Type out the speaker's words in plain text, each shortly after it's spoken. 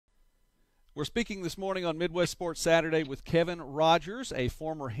We're speaking this morning on Midwest Sports Saturday with Kevin Rodgers, a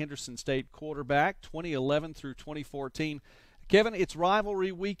former Henderson State quarterback, 2011 through 2014. Kevin, it's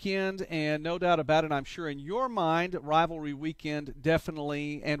rivalry weekend, and no doubt about it, I'm sure in your mind, rivalry weekend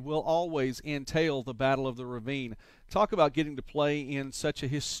definitely and will always entail the Battle of the Ravine. Talk about getting to play in such a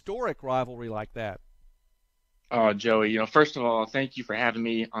historic rivalry like that. Oh, Joey, first of all, thank you for having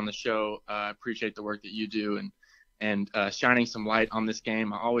me on the show. I appreciate the work that you do and shining some light on this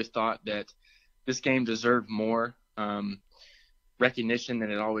game. I always thought that this game deserved more recognition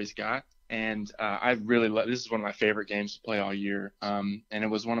than it always got. And I really love this is one of my favorite games to play all year. And it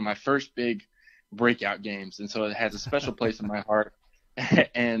was one of my first big breakout games. And so it has a special place in my heart,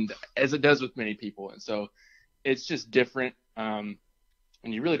 and as it does with many people. And so it's just different. And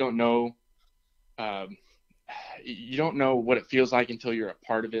you really don't know. You don't know what it feels like until you're a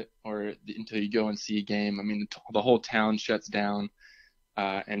part of it or until you go and see a game. I mean, the whole town shuts down.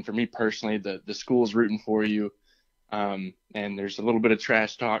 And for me personally, the school's rooting for you. And there's a little bit of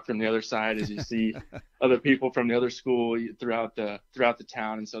trash talk from the other side as you see other people from the other school throughout the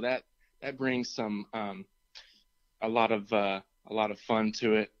town. And so that brings some a lot of fun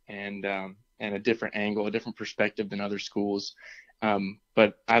to it and a different angle, a different perspective than other schools.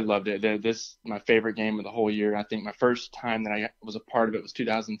 But I loved it. This my favorite game of the whole year. I think my first time that I was a part of it was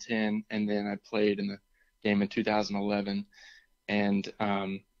 2010, and then I played in the game in 2011. And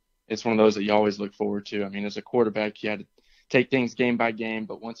it's one of those that you always look forward to. I mean, as a quarterback, you had to take things game by game,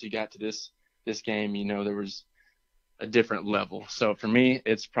 but once you got to this game, there was a different level. So for me,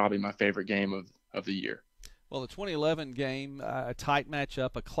 it's probably my favorite game of the year. Well, the 2011 game, a tight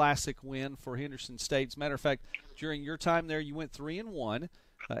matchup, a classic win for Henderson State. As a matter of fact, during your time there, you went 3-1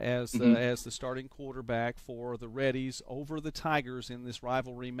 as the starting quarterback for the Reddies over the Tigers in this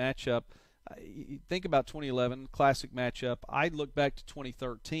rivalry matchup. Think about 2011, classic matchup. I look back to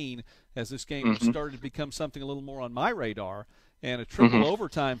 2013 as this game started to become something a little more on my radar, and a triple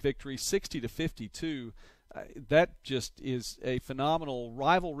overtime victory, 60-52. That just is a phenomenal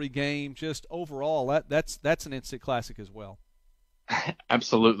rivalry game. Just overall, that's an instant classic as well.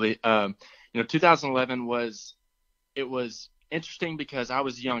 Absolutely. 2011 was interesting because I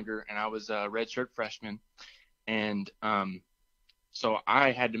was younger and I was a redshirt freshman, and so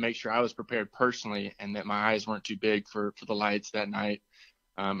I had to make sure I was prepared personally and that my eyes weren't too big for the lights that night,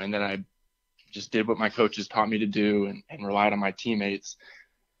 and that I just did what my coaches taught me to do and relied on my teammates.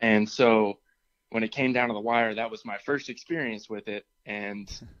 And so when it came down to the wire, that was my first experience with it. And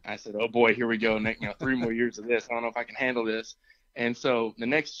I said, oh boy, here we go. 3 more years of this. I don't know if I can handle this. And so the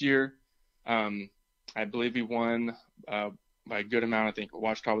next year, I believe we won by a good amount. I think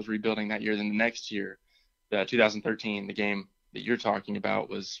Washita was rebuilding that year. Then the next year, the 2013, the game that you're talking about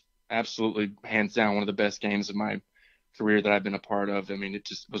was absolutely hands down one of the best games of my career that I've been a part of. I mean, it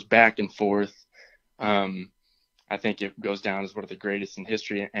just was back and forth. I think it goes down as one of the greatest in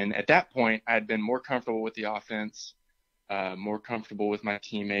history. And at that point, I had been more comfortable with the offense, more comfortable with my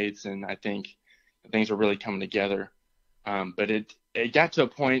teammates, and I think things were really coming together. But it got to a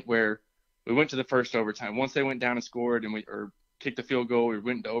point where we went to the first overtime. Once they went down and scored or kicked the field goal, we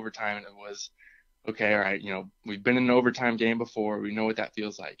went into overtime, and it was, okay, all right, we've been in an overtime game before. We know what that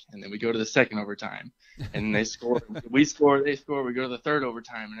feels like. And then we go to the second overtime, and they score. We score, they score. We go to the third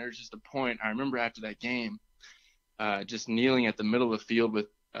overtime, and there's just a point. I remember after that game, just kneeling at the middle of the field with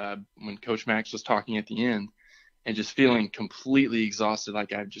when Coach Max was talking at the end, and just feeling completely exhausted,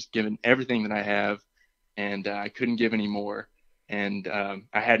 like I've just given everything that I have, and I couldn't give any more. And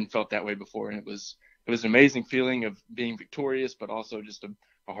I hadn't felt that way before, and it was an amazing feeling of being victorious, but also just a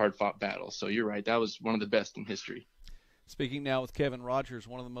hard-fought battle. So you're right, that was one of the best in history. Speaking now with Kevin Rodgers,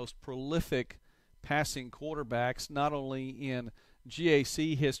 one of the most prolific passing quarterbacks, not only in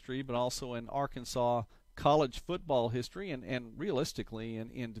GAC history, but also in Arkansas college football history and realistically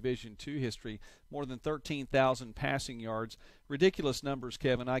in Division II history. More than 13,000 passing yards. Ridiculous numbers,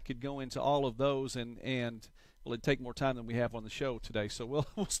 Kevin. I could go into all of those and well, it'd take more time than we have on the show today. So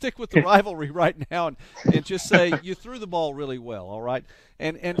we'll stick with the rivalry right now and just say you threw the ball really well, all right?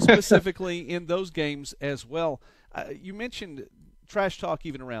 And specifically in those games as well. You mentioned trash talk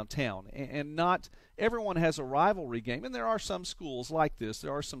even around town, and not everyone has a rivalry game, and there are some schools like this.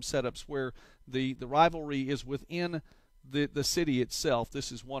 There are some setups where the rivalry is within the city itself.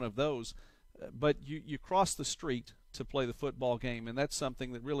 This is one of those. But you cross the street to play the football game, and that's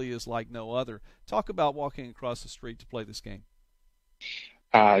something that really is like no other. Talk about walking across the street to play this game.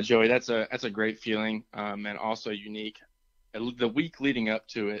 Joey, that's a great feeling, and also unique. The week leading up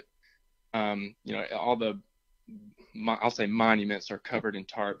to it, all the I'll say monuments are covered in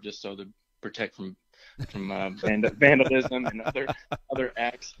tarp just so to protect from vandalism and other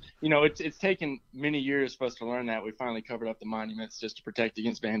acts. It's taken many years for us to learn that. We finally covered up the monuments just to protect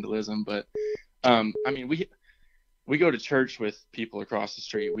against vandalism. But we go to church with people across the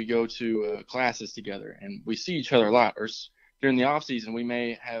street. We go to classes together, and we see each other a lot. Or during the off season, we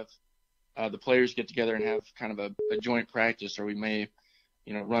may have the players get together and have kind of a joint practice, or we may,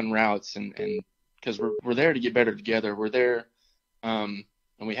 run routes, and because we're there to get better together. We're there, and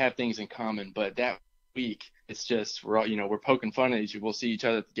we have things in common. But that week, it's just we're all, we're poking fun at each other. We'll see each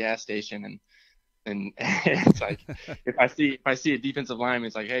other at the gas station, and it's like if I see a defensive lineman,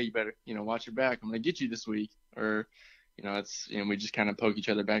 it's like, hey, you better watch your back. I'm gonna get you this week, or we just kind of poke each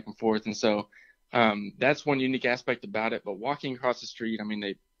other back and forth. And so that's one unique aspect about it. But walking across the street,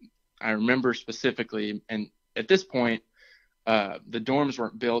 I remember specifically, and at this point, the dorms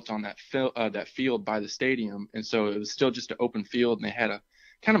weren't built on that field by the stadium, and so it was still just an open field, and they had a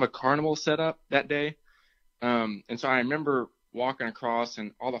kind of a carnival set up that day. And so I remember walking across,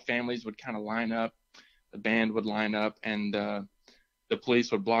 and all the families would kind of line up, the band would line up, and the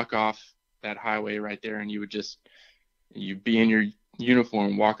police would block off that highway right there, and you'd be in your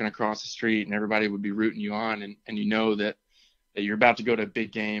uniform walking across the street, and everybody would be rooting you on, and that you're about to go to a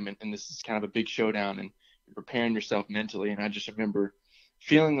big game, and this is kind of a big showdown, and you're preparing yourself mentally. And I just remember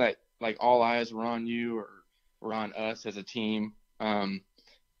feeling like all eyes were on you, or were on us as a team. And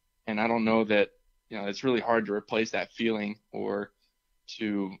I don't know that, it's really hard to replace that feeling or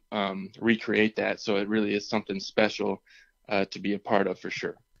to recreate that. So it really is something special to be a part of, for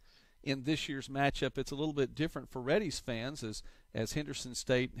sure. In this year's matchup, it's a little bit different for Reddy's fans, as Henderson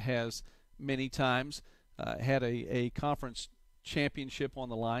State has many times had a conference championship on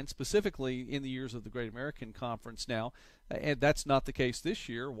the line, specifically in the years of the Great American Conference now, and that's not the case this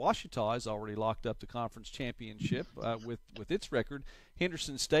year. Ouachita has already locked up the conference championship with its record.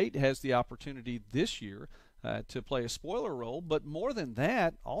 Henderson State has the opportunity this year to play a spoiler role, but more than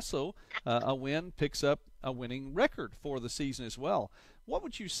that, also a win picks up a winning record for the season as well. What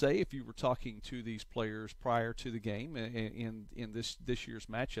would you say if you were talking to these players prior to the game in this year's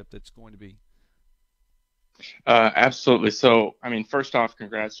matchup that's going to be? Absolutely. So, first off,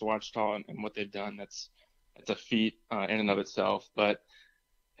 congrats to Ouachita and what they've done. That's a feat in and of itself. But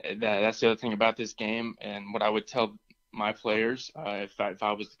that's the other thing about this game, and what I would tell my players if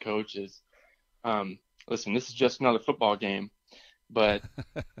I was the coach is, listen, this is just another football game, but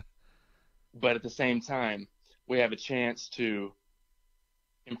at the same time, we have a chance to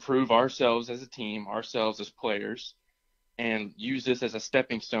improve ourselves as a team, ourselves as players, and use this as a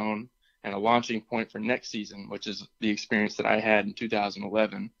stepping stone and a launching point for next season, which is the experience that I had in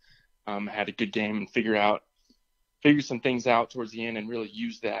 2011. I had a good game and figure some things out towards the end, and really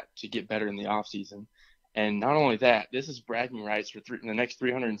use that to get better in the off season. And not only that, this is bragging rights for in the next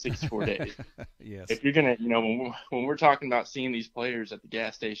 364 days. Yes. If you're gonna, when we're talking about seeing these players at the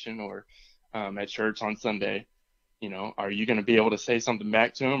gas station or at church on Sunday, are you gonna be able to say something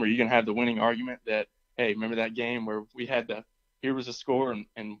back to them? Or are you gonna have the winning argument that, hey, remember that game where we had here was a score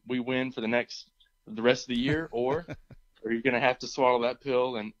and we win for the rest of the year? Or are you going to have to swallow that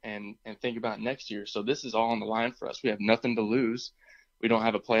pill and think about next year? So this is all on the line for us. We have nothing to lose. We don't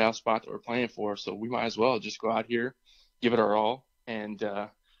have a playoff spot that we're playing for. So we might as well just go out here, give it our all, and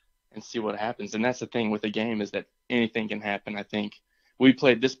see what happens. And that's the thing with the game, is that anything can happen. I think we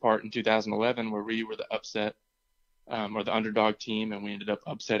played this part in 2011 where we were the upset or the underdog team, and we ended up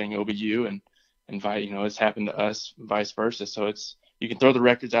upsetting OBU, and it's happened to us, vice versa. So you can throw the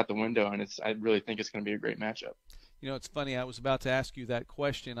records out the window, and I really think it's going to be a great matchup. It's funny. I was about to ask you that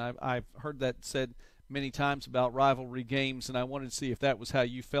question. I've heard that said many times about rivalry games, and I wanted to see if that was how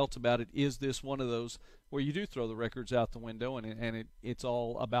you felt about it. Is this one of those where you do throw the records out the window, and it's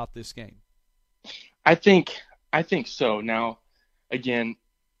all about this game? I think so. Now, again,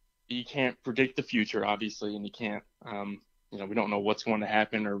 you can't predict the future, obviously, and you can't. We don't know what's going to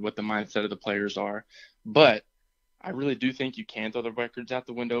happen or what the mindset of the players are. But I really do think you can throw the records out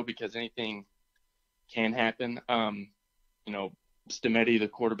the window, because anything can happen. Stemeti, the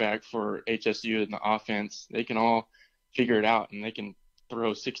quarterback for HSU, and the offense, they can all figure it out, and they can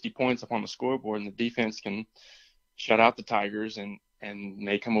throw 60 points up on the scoreboard, and the defense can shut out the Tigers, and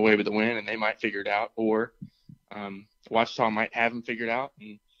they come away with the win, and they might figure it out. Or Ouachita might have them figured out,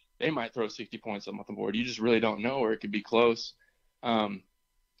 and they might throw 60 points up on the board. You just really don't know, or it could be close. The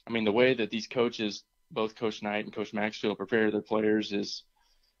way that these coaches, both Coach Knight and Coach Maxfield, prepare their players is,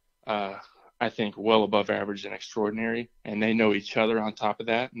 I think, well above average and extraordinary. And they know each other on top of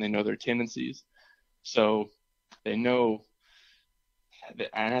that, and they know their tendencies. So they know that,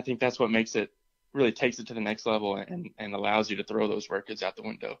 and I think that's what makes it, really takes it to the next level, and allows you to throw those records out the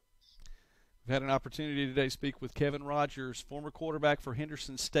window. We've had an opportunity today to speak with Kevin Rodgers, former quarterback for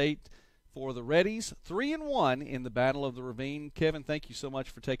Henderson State for the Reddies, 3-1 in the Battle of the Ravine. Kevin, thank you so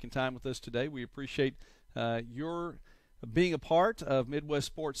much for taking time with us today. We appreciate your being a part of Midwest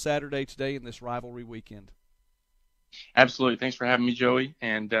Sports Saturday today in this rivalry weekend. Absolutely. Thanks for having me, Joey,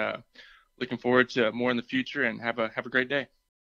 and looking forward to more in the future, and have a great day.